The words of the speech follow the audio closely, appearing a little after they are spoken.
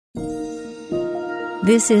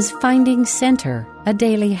This is Finding Center, a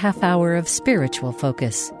daily half-hour of spiritual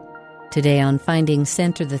focus. Today on Finding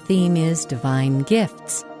Center, the theme is Divine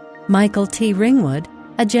Gifts. Michael T. Ringwood,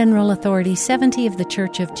 a General Authority 70 of the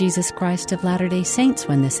Church of Jesus Christ of Latter-day Saints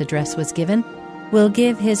when this address was given, will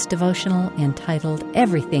give his devotional entitled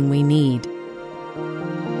Everything We Need.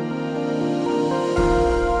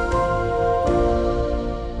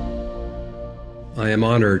 I am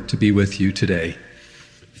honored to be with you today.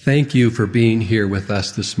 Thank you for being here with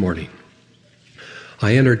us this morning.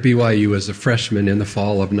 I entered BYU as a freshman in the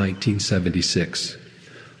fall of 1976.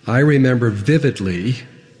 I remember vividly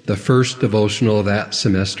the first devotional that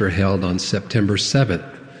semester held on September 7th,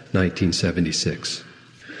 1976.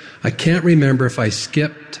 I can't remember if I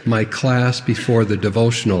skipped my class before the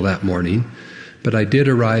devotional that morning, but I did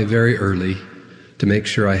arrive very early to make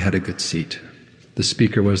sure I had a good seat. The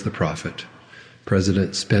speaker was the prophet,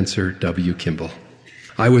 President Spencer W. Kimball.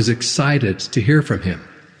 I was excited to hear from him.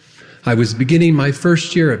 I was beginning my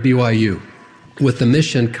first year at BYU with the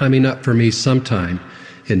mission coming up for me sometime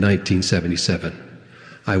in 1977.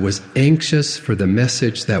 I was anxious for the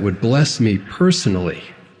message that would bless me personally.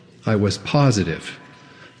 I was positive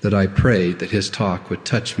that I prayed that his talk would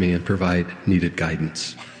touch me and provide needed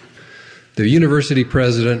guidance. The university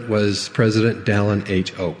president was President Dallin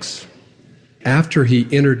H. Oaks. After he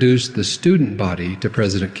introduced the student body to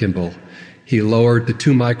President Kimball, he lowered the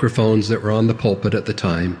two microphones that were on the pulpit at the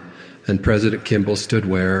time, and President Kimball stood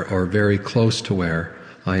where, or very close to where,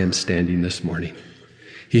 I am standing this morning.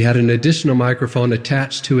 He had an additional microphone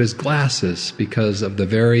attached to his glasses because of the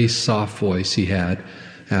very soft voice he had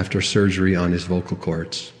after surgery on his vocal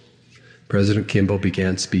cords. President Kimball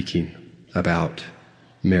began speaking about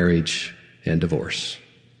marriage and divorce.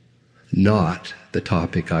 Not the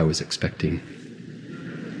topic I was expecting.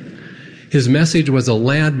 His message was a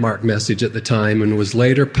landmark message at the time and was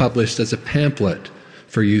later published as a pamphlet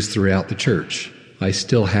for use throughout the church. I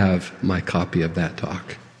still have my copy of that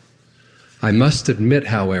talk. I must admit,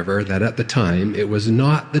 however, that at the time it was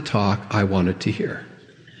not the talk I wanted to hear.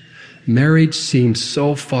 Marriage seemed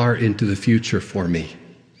so far into the future for me,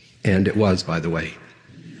 and it was, by the way.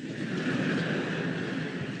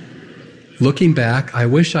 Looking back, I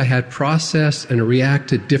wish I had processed and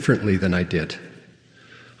reacted differently than I did.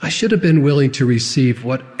 I should have been willing to receive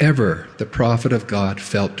whatever the prophet of God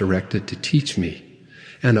felt directed to teach me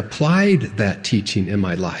and applied that teaching in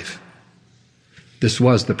my life. This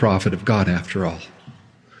was the prophet of God, after all,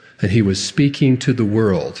 and he was speaking to the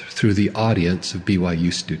world through the audience of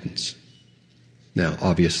BYU students. Now,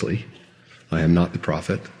 obviously, I am not the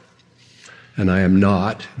prophet, and I am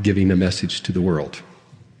not giving a message to the world.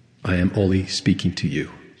 I am only speaking to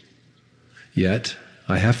you. Yet,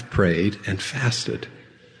 I have prayed and fasted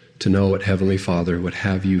to know what Heavenly Father would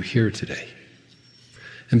have you hear today.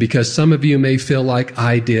 And because some of you may feel like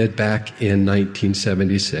I did back in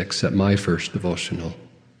 1976 at my first devotional,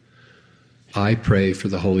 I pray for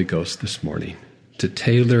the Holy Ghost this morning to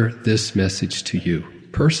tailor this message to you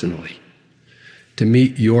personally, to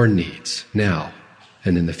meet your needs now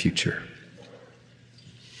and in the future.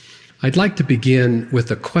 I'd like to begin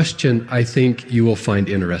with a question I think you will find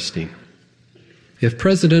interesting. If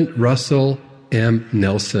President Russell M.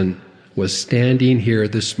 Nelson was standing here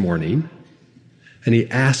this morning and he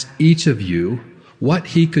asked each of you what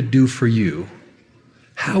he could do for you,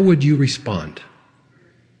 how would you respond?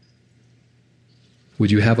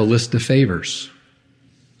 Would you have a list of favors?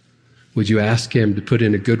 Would you ask him to put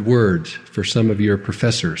in a good word for some of your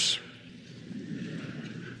professors?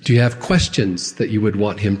 Do you have questions that you would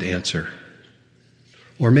want him to answer?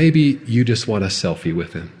 Or maybe you just want a selfie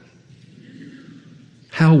with him.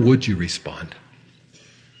 How would you respond?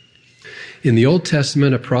 In the Old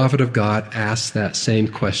Testament, a prophet of God asked that same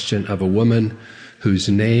question of a woman whose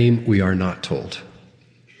name we are not told.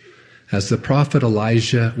 As the prophet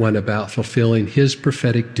Elijah went about fulfilling his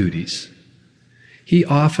prophetic duties, he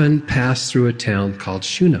often passed through a town called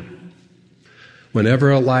Shunem.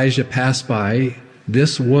 Whenever Elijah passed by,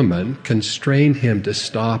 this woman constrained him to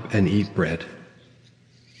stop and eat bread.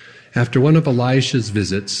 After one of Elisha's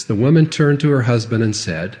visits, the woman turned to her husband and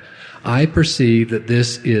said, I perceive that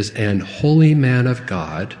this is an holy man of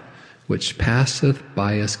God, which passeth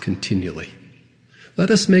by us continually. Let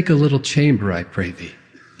us make a little chamber, I pray thee,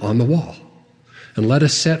 on the wall, and let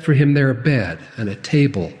us set for him there a bed, and a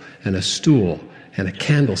table, and a stool, and a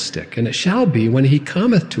candlestick. And it shall be, when he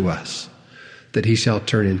cometh to us, that he shall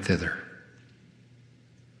turn in thither.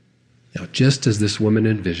 Now, just as this woman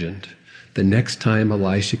envisioned, the next time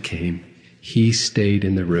Elisha came, he stayed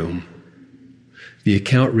in the room. The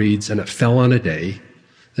account reads, and it fell on a day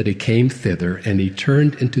that he came thither, and he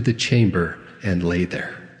turned into the chamber and lay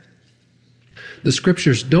there. The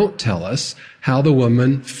scriptures don't tell us how the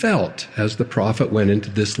woman felt as the prophet went into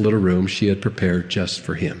this little room she had prepared just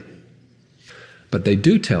for him. But they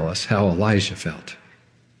do tell us how Elijah felt.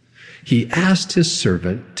 He asked his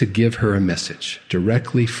servant to give her a message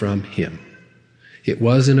directly from him. It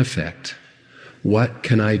was, in effect, "What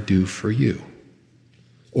can I do for you?"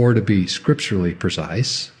 Or to be scripturally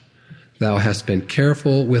precise, "Thou hast been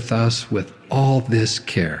careful with us with all this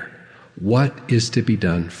care. What is to be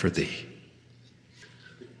done for thee?"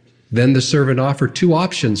 Then the servant offered two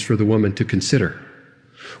options for the woman to consider.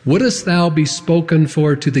 "Wouldest thou be spoken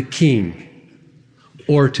for to the king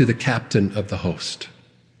or to the captain of the host?"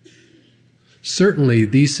 Certainly,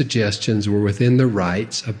 these suggestions were within the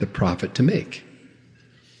rights of the prophet to make.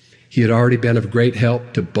 He had already been of great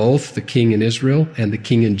help to both the king in Israel and the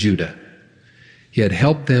king in Judah. He had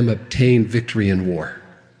helped them obtain victory in war.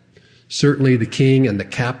 Certainly, the king and the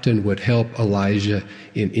captain would help Elijah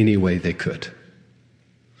in any way they could.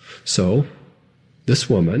 So, this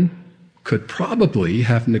woman could probably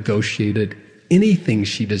have negotiated anything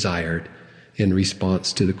she desired in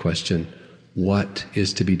response to the question, "What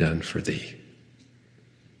is to be done for thee?"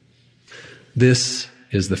 This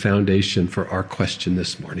is the foundation for our question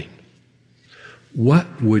this morning.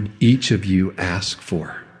 What would each of you ask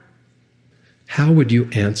for? How would you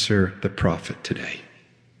answer the prophet today?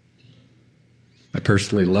 I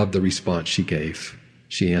personally love the response she gave.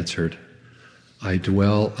 She answered, "I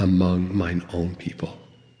dwell among mine own people."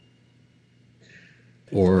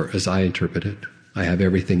 Or, as I interpret it, "I have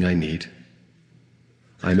everything I need.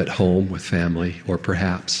 I'm at home with family," or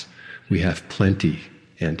perhaps, "we have plenty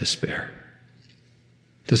and to spare."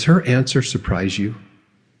 Does her answer surprise you?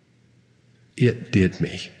 It did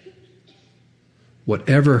me.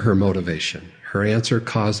 Whatever her motivation, her answer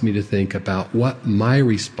caused me to think about what my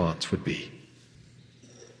response would be.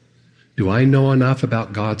 Do I know enough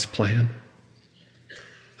about God's plan?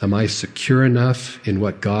 Am I secure enough in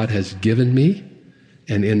what God has given me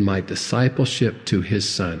and in my discipleship to his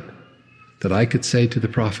Son that I could say to the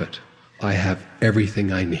prophet, "I have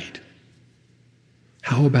everything I need"?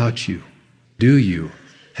 How about you? Do you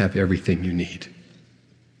have everything you need?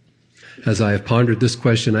 As I have pondered this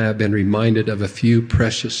question, I have been reminded of a few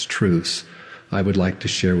precious truths I would like to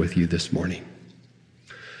share with you this morning.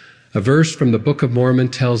 A verse from the Book of Mormon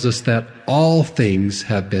tells us that all things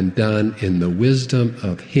have been done in the wisdom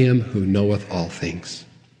of him who knoweth all things.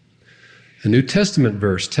 A New Testament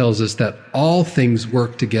verse tells us that all things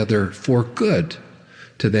work together for good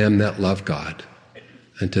to them that love God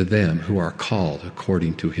and to them who are called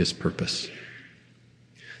according to his purpose.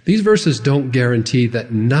 These verses don't guarantee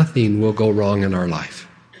that nothing will go wrong in our life.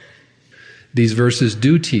 These verses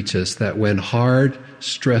do teach us that when hard,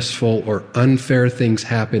 stressful, or unfair things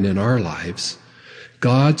happen in our lives,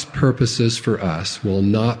 God's purposes for us will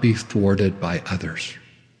not be thwarted by others.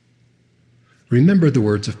 Remember the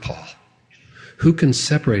words of Paul. Who can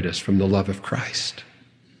separate us from the love of Christ?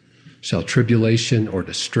 Shall tribulation or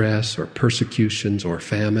distress or persecutions or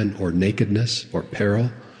famine or nakedness or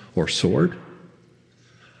peril or sword?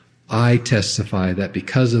 I testify that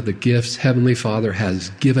because of the gifts Heavenly Father has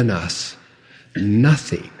given us,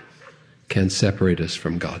 nothing can separate us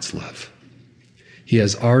from God's love. He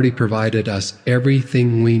has already provided us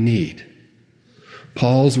everything we need.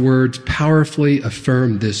 Paul's words powerfully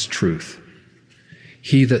affirm this truth.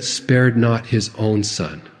 He that spared not his own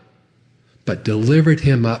Son, but delivered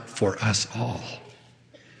him up for us all,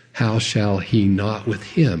 how shall he not with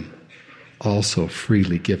him also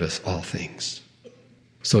freely give us all things?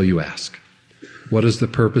 So you ask, what is the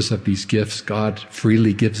purpose of these gifts God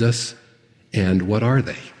freely gives us, and what are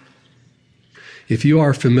they? If you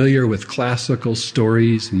are familiar with classical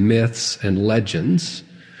stories, myths, and legends,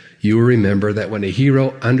 you will remember that when a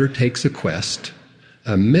hero undertakes a quest,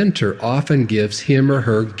 a mentor often gives him or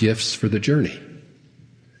her gifts for the journey.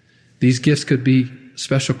 These gifts could be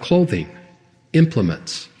special clothing,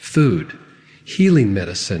 implements, food, healing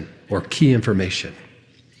medicine, or key information.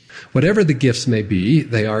 Whatever the gifts may be,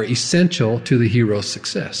 they are essential to the hero's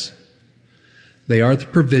success. They are the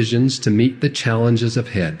provisions to meet the challenges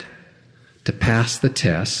ahead, to pass the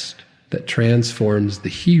test that transforms the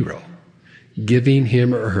hero, giving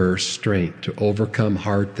him or her strength to overcome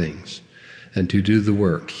hard things and to do the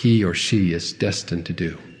work he or she is destined to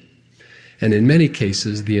do. And in many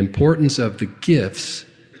cases, the importance of the gifts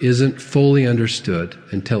isn't fully understood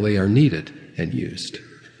until they are needed and used.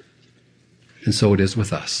 And so it is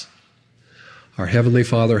with us. Our Heavenly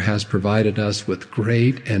Father has provided us with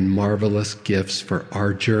great and marvelous gifts for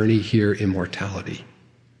our journey here in mortality,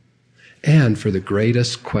 and for the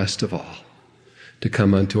greatest quest of all, to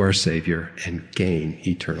come unto our Savior and gain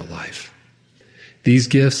eternal life. These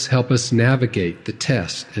gifts help us navigate the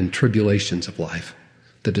tests and tribulations of life,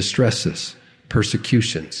 the distresses,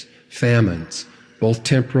 persecutions, famines, both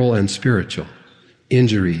temporal and spiritual,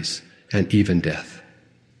 injuries, and even death.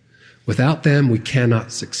 Without them, we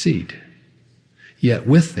cannot succeed. Yet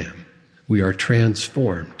with them, we are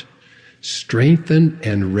transformed, strengthened,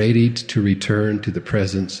 and readied to return to the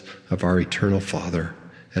presence of our eternal Father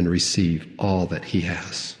and receive all that He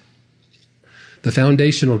has. The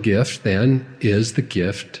foundational gift, then, is the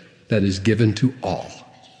gift that is given to all.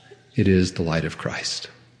 It is the light of Christ.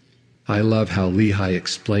 I love how Lehi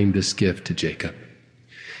explained this gift to Jacob.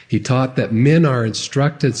 He taught that men are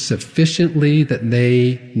instructed sufficiently that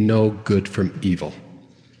they know good from evil.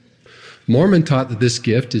 Mormon taught that this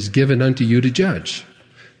gift is given unto you to judge,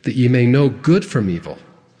 that ye may know good from evil.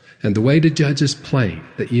 And the way to judge is plain,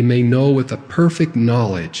 that ye may know with a perfect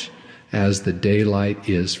knowledge as the daylight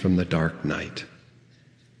is from the dark night.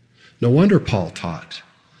 No wonder Paul taught,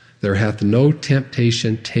 there hath no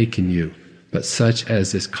temptation taken you, but such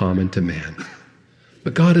as is common to man.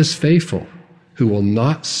 But God is faithful, who will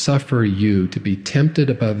not suffer you to be tempted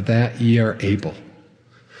above that ye are able,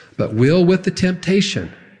 but will with the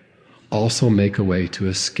temptation also make a way to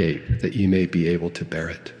escape, that ye may be able to bear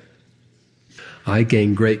it. I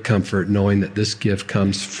gain great comfort knowing that this gift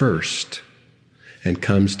comes first and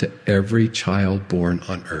comes to every child born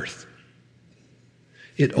on earth.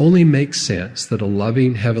 It only makes sense that a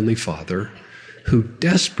loving Heavenly Father, who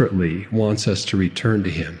desperately wants us to return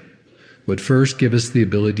to Him, would first give us the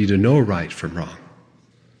ability to know right from wrong.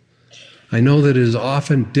 I know that it is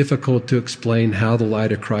often difficult to explain how the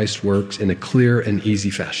light of Christ works in a clear and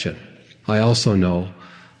easy fashion. I also know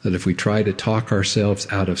that if we try to talk ourselves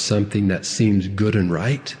out of something that seems good and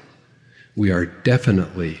right, we are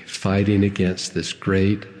definitely fighting against this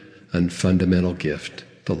great and fundamental gift,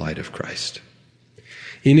 the light of Christ.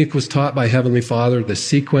 Enoch was taught by Heavenly Father the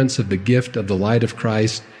sequence of the gift of the light of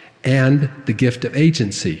Christ and the gift of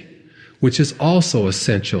agency, which is also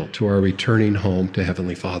essential to our returning home to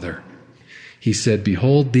Heavenly Father. He said,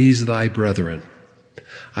 Behold these thy brethren.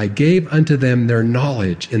 I gave unto them their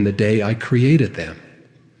knowledge in the day I created them.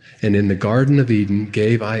 And in the Garden of Eden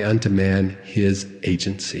gave I unto man his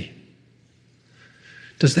agency.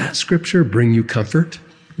 Does that scripture bring you comfort?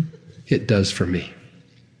 It does for me.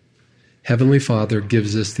 Heavenly Father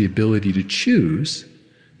gives us the ability to choose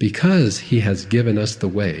because He has given us the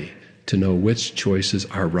way to know which choices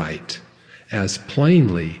are right, as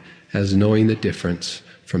plainly as knowing the difference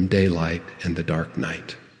from daylight and the dark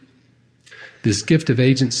night. This gift of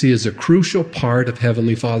agency is a crucial part of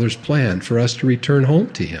Heavenly Father's plan for us to return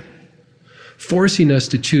home to Him. Forcing us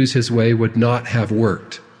to choose His way would not have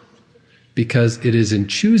worked, because it is in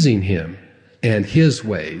choosing Him and His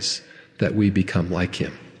ways that we become like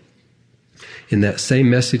Him. In that same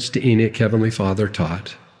message to Enoch, Heavenly Father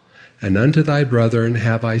taught, And unto thy brethren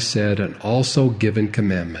have I said, and also given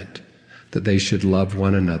commandment, that they should love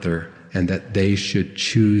one another, and that they should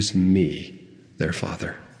choose me, their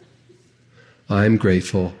Father. I am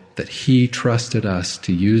grateful that He trusted us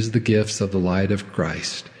to use the gifts of the light of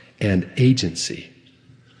Christ and agency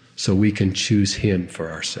so we can choose Him for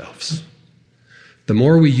ourselves. The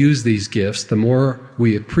more we use these gifts, the more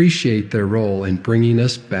we appreciate their role in bringing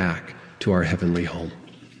us back to our heavenly home.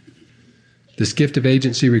 This gift of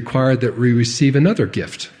agency required that we receive another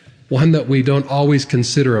gift, one that we don't always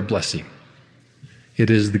consider a blessing. It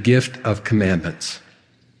is the gift of commandments.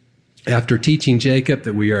 After teaching Jacob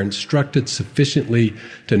that we are instructed sufficiently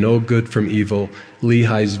to know good from evil,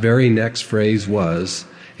 Lehi's very next phrase was,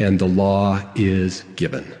 and the law is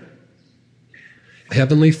given.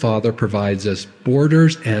 Heavenly Father provides us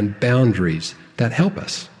borders and boundaries that help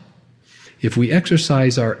us. If we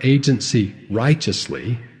exercise our agency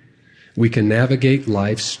righteously, we can navigate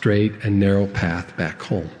life's straight and narrow path back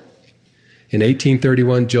home. In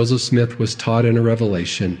 1831, Joseph Smith was taught in a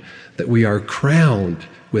revelation that we are crowned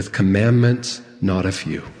with commandments, not a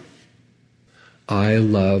few. I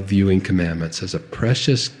love viewing commandments as a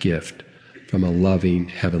precious gift from a loving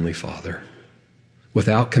Heavenly Father.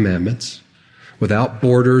 Without commandments, without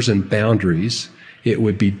borders and boundaries, it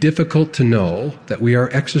would be difficult to know that we are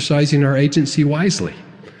exercising our agency wisely.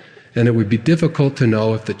 And it would be difficult to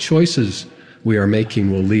know if the choices we are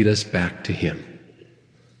making will lead us back to Him.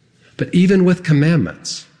 But even with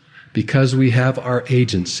commandments, because we have our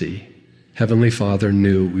agency, Heavenly Father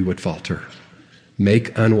knew we would falter,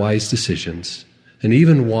 make unwise decisions, and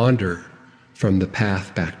even wander from the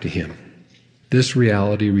path back to Him. This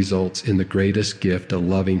reality results in the greatest gift a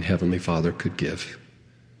loving Heavenly Father could give,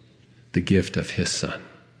 the gift of His Son.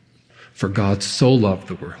 For God so loved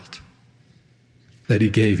the world that He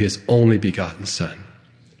gave His only begotten Son,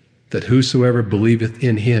 that whosoever believeth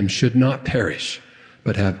in him should not perish,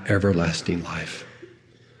 but have everlasting life.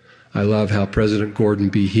 I love how President Gordon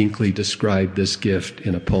B. Hinckley described this gift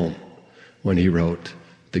in a poem when he wrote,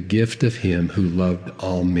 "The gift of him who loved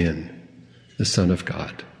all men, the Son of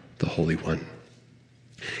God, the Holy One."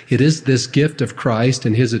 It is this gift of Christ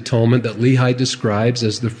and his atonement that Lehi describes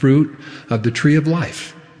as the fruit of the tree of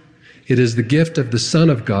life. It is the gift of the Son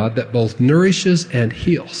of God that both nourishes and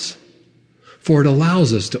heals, for it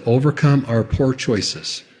allows us to overcome our poor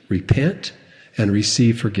choices, repent, and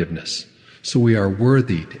receive forgiveness, so we are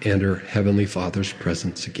worthy to enter Heavenly Father's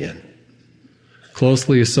presence again.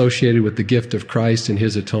 Closely associated with the gift of Christ and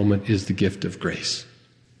his atonement is the gift of grace.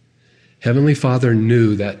 Heavenly Father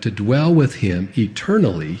knew that to dwell with him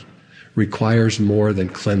eternally requires more than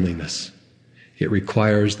cleanliness. It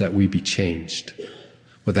requires that we be changed.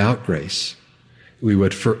 Without grace, we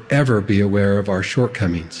would forever be aware of our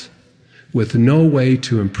shortcomings, with no way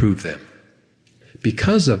to improve them.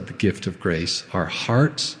 Because of the gift of grace, our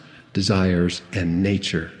hearts, desires, and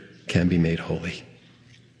nature can be made holy.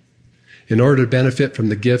 In order to benefit from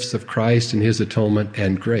the gifts of Christ and his atonement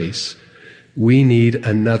and grace, we need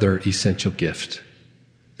another essential gift,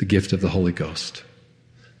 the gift of the Holy Ghost.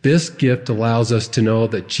 This gift allows us to know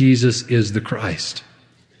that Jesus is the Christ.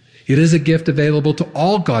 It is a gift available to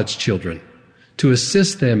all God's children to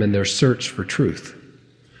assist them in their search for truth.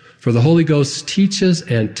 For the Holy Ghost teaches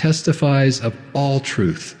and testifies of all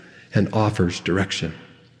truth and offers direction.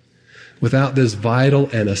 Without this vital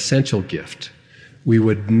and essential gift, we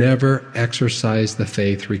would never exercise the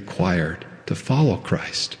faith required to follow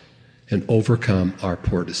Christ and overcome our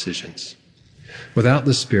poor decisions. Without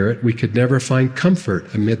the Spirit, we could never find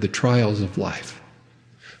comfort amid the trials of life.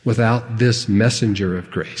 Without this messenger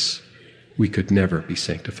of grace, we could never be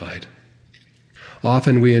sanctified.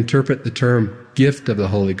 Often we interpret the term gift of the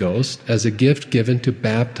Holy Ghost as a gift given to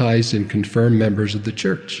baptized and confirmed members of the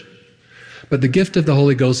church. But the gift of the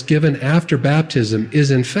Holy Ghost given after baptism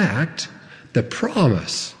is in fact the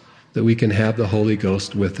promise that we can have the Holy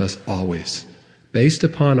Ghost with us always, based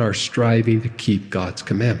upon our striving to keep God's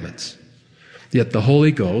commandments. Yet the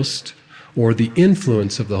Holy Ghost, or the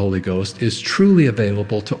influence of the Holy Ghost, is truly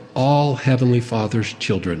available to all Heavenly Father's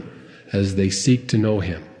children as they seek to know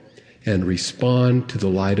him and respond to the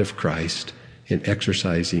light of Christ in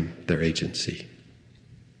exercising their agency.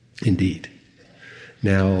 Indeed,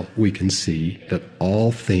 now we can see that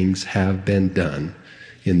all things have been done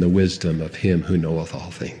in the wisdom of him who knoweth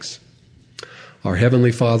all things. Our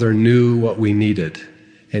Heavenly Father knew what we needed,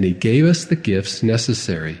 and he gave us the gifts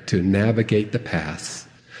necessary to navigate the paths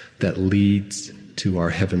that leads to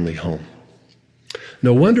our heavenly home.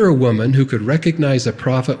 No wonder a woman who could recognize a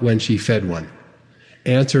prophet when she fed one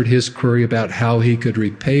answered his query about how he could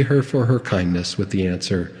repay her for her kindness with the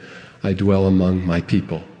answer, "I dwell among my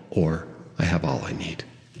people," or "I have all I need."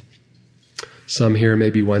 Some here may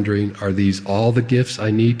be wondering, are these all the gifts I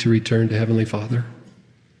need to return to Heavenly Father?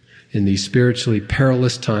 In these spiritually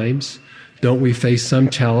perilous times, don't we face some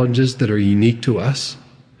challenges that are unique to us?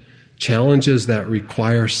 Challenges that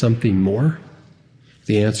require something more?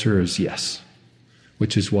 The answer is yes,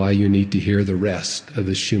 which is why you need to hear the rest of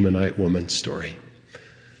the Shunammite woman's story,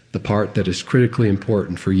 the part that is critically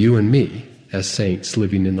important for you and me as saints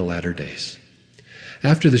living in the latter days.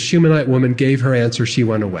 After the Shunammite woman gave her answer, she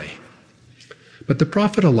went away. But the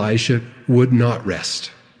prophet Elisha would not rest.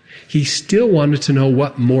 He still wanted to know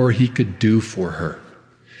what more he could do for her.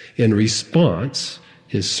 In response,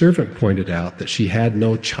 his servant pointed out that she had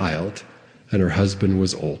no child and her husband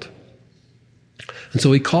was old. And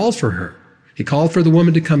so he called for her. He called for the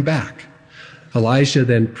woman to come back. Elisha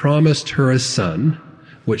then promised her a son,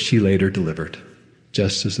 which she later delivered,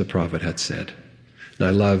 just as the prophet had said. And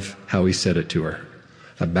I love how he said it to her.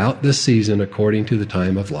 "About this season, according to the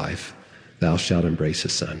time of life, thou shalt embrace a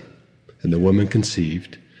son." And the woman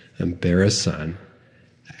conceived and bare a son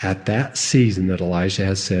at that season that Elijah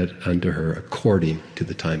has said unto her, according to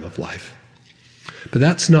the time of life. But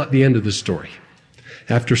that's not the end of the story.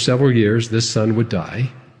 After several years, this son would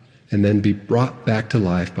die and then be brought back to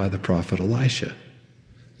life by the prophet Elisha,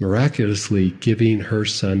 miraculously giving her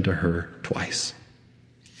son to her twice.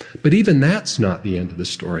 But even that's not the end of the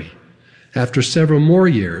story. After several more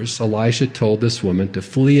years, Elisha told this woman to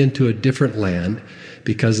flee into a different land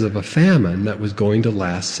because of a famine that was going to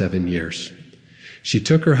last 7 years. She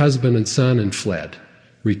took her husband and son and fled,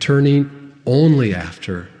 returning only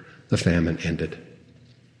after the famine ended.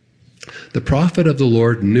 The prophet of the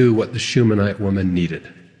Lord knew what the Shunammite woman needed.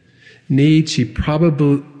 Needs she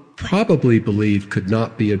probably believed could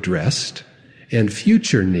not be addressed, and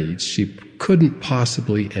future needs she couldn't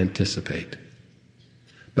possibly anticipate.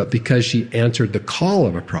 but because she answered the call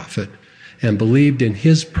of a prophet and believed in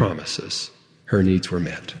his promises, her needs were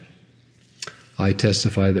met. I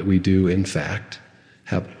testify that we do, in fact,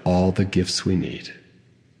 have all the gifts we need,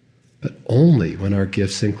 but only when our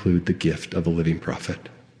gifts include the gift of a living prophet.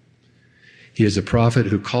 He is a prophet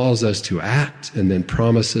who calls us to act and then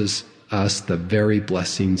promises us the very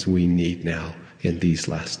blessings we need now in these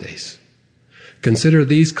last days. Consider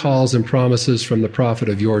these calls and promises from the prophet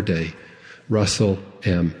of your day, Russell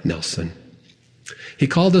M. Nelson. He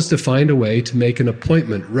called us to find a way to make an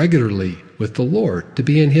appointment regularly with the Lord, to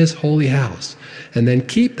be in his holy house, and then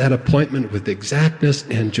keep that appointment with exactness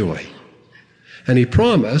and joy. And he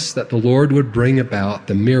promised that the Lord would bring about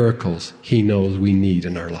the miracles he knows we need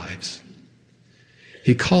in our lives.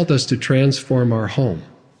 He called us to transform our home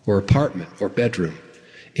or apartment or bedroom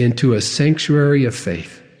into a sanctuary of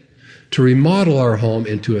faith, to remodel our home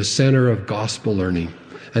into a center of gospel learning.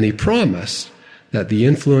 And he promised that the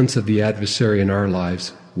influence of the adversary in our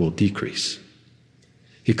lives will decrease.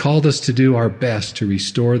 He called us to do our best to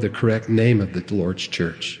restore the correct name of the Lord's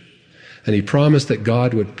church. And he promised that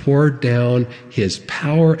God would pour down his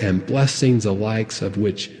power and blessings alike of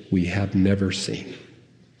which we have never seen.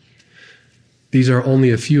 These are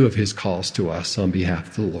only a few of his calls to us on behalf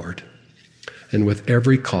of the Lord. And with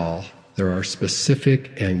every call, there are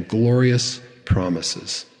specific and glorious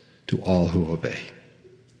promises to all who obey.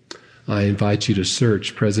 I invite you to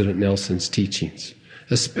search President Nelson's teachings,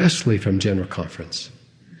 especially from General Conference.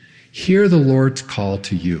 Hear the Lord's call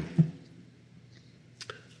to you.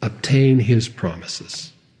 Obtain his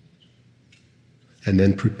promises, and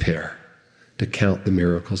then prepare to count the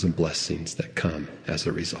miracles and blessings that come as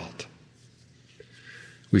a result.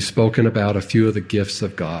 We've spoken about a few of the gifts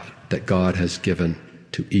of God that God has given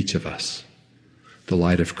to each of us. The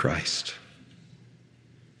light of Christ,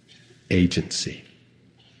 agency,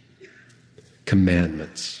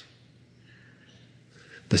 commandments,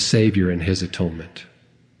 the Savior and his atonement,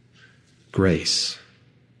 grace,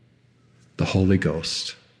 the Holy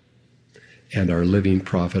Ghost, and our living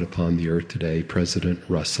prophet upon the earth today, President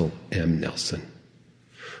Russell M. Nelson.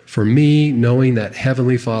 For me, knowing that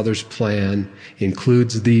Heavenly Father's plan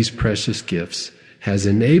includes these precious gifts has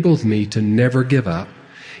enabled me to never give up,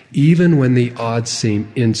 even when the odds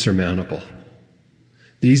seem insurmountable.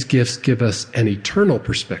 These gifts give us an eternal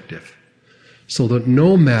perspective, so that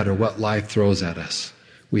no matter what life throws at us,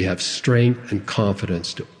 we have strength and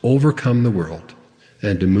confidence to overcome the world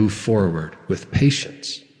and to move forward with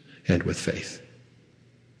patience and with faith.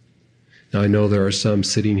 Now, I know there are some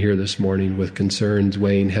sitting here this morning with concerns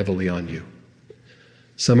weighing heavily on you.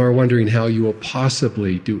 Some are wondering how you will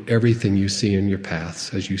possibly do everything you see in your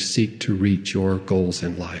paths as you seek to reach your goals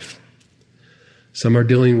in life. Some are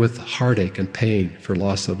dealing with heartache and pain for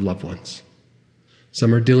loss of loved ones.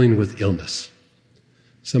 Some are dealing with illness.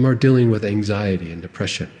 Some are dealing with anxiety and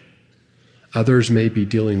depression. Others may be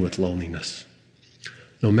dealing with loneliness.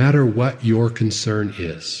 No matter what your concern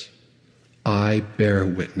is, I bear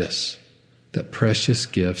witness that precious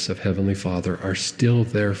gifts of Heavenly Father are still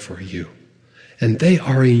there for you. And they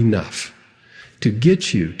are enough to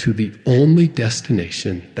get you to the only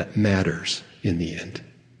destination that matters in the end.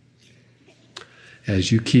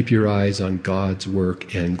 As you keep your eyes on God's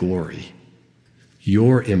work and glory,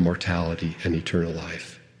 your immortality and eternal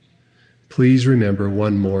life, please remember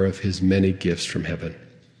one more of his many gifts from heaven.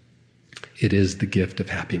 It is the gift of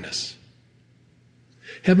happiness.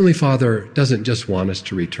 Heavenly Father doesn't just want us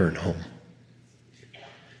to return home.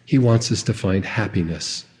 He wants us to find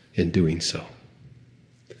happiness in doing so.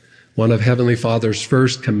 One of Heavenly Father's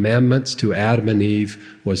first commandments to Adam and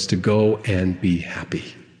Eve was to go and be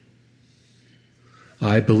happy.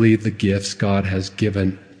 I believe the gifts God has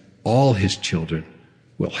given all his children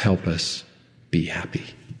will help us be happy.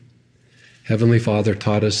 Heavenly Father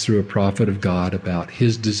taught us through a prophet of God about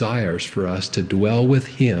his desires for us to dwell with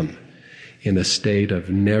him in a state of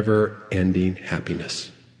never-ending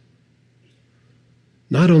happiness.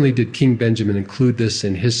 Not only did King Benjamin include this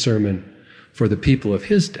in his sermon for the people of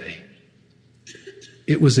his day,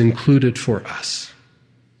 it was included for us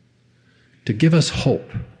to give us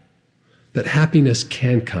hope that happiness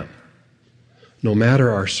can come, no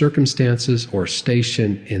matter our circumstances or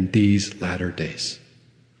station in these latter days.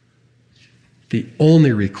 The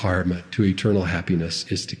only requirement to eternal happiness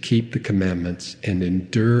is to keep the commandments and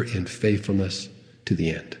endure in faithfulness to the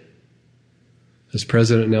end. As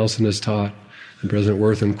President Nelson has taught, and President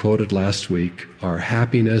Wortham quoted last week, our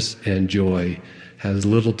happiness and joy has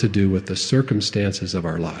little to do with the circumstances of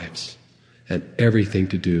our lives and everything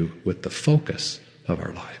to do with the focus of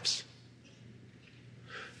our lives.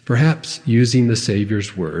 Perhaps using the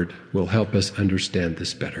Savior's word will help us understand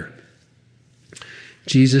this better.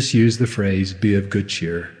 Jesus used the phrase, "be of good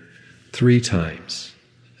cheer," 3 times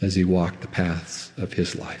as he walked the paths of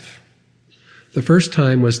his life. The first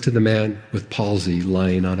time was to the man with palsy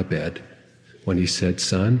lying on a bed when he said,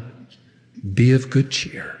 "Son, be of good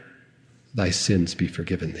cheer. Thy sins be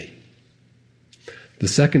forgiven thee." The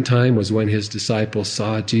second time was when his disciples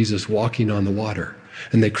saw Jesus walking on the water,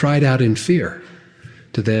 and they cried out in fear.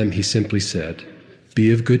 To them he simply said,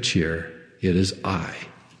 "Be of good cheer. It is I.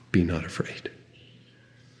 Be not afraid."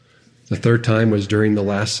 The third time was during the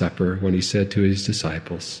Last Supper when he said to his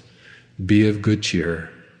disciples, "Be of good cheer.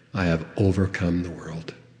 I have overcome the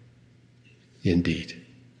world." Indeed,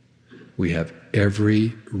 we have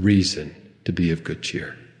every reason to be of good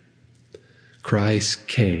cheer. Christ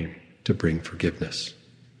came to bring forgiveness,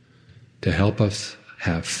 to help us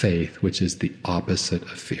have faith, which is the opposite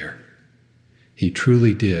of fear. He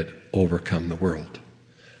truly did overcome the world,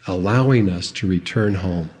 allowing us to return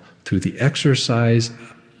home through the exercise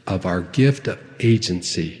of our gift of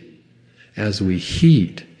agency as we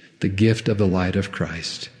heed the gift of the light of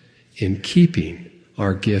Christ in keeping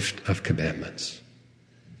our gift of commandments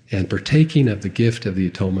and partaking of the gift of the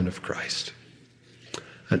atonement of Christ.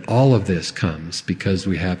 And all of this comes because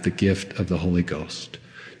we have the gift of the Holy Ghost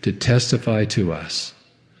to testify to us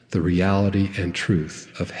the reality and truth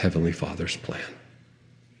of Heavenly Father's plan.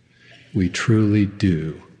 We truly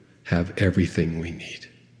do have everything we need.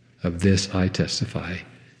 Of this I testify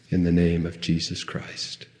in the name of Jesus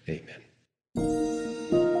Christ. Amen.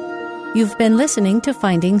 You've been listening to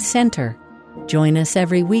Finding Center. Join us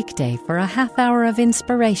every weekday for a half hour of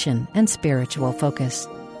inspiration and spiritual focus.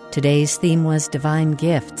 Today's theme was Divine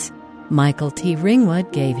Gifts. Michael T.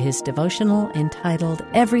 Ringwood gave his devotional entitled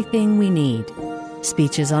Everything We Need.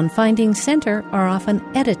 Speeches on Finding Center are often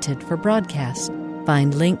edited for broadcast.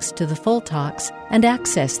 Find links to the full talks and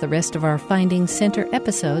access the rest of our Finding Center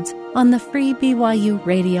episodes on the free BYU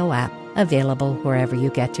radio app, available wherever you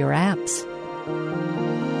get your apps.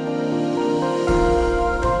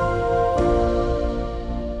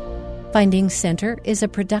 Finding Center is a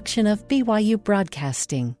production of BYU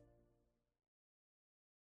Broadcasting.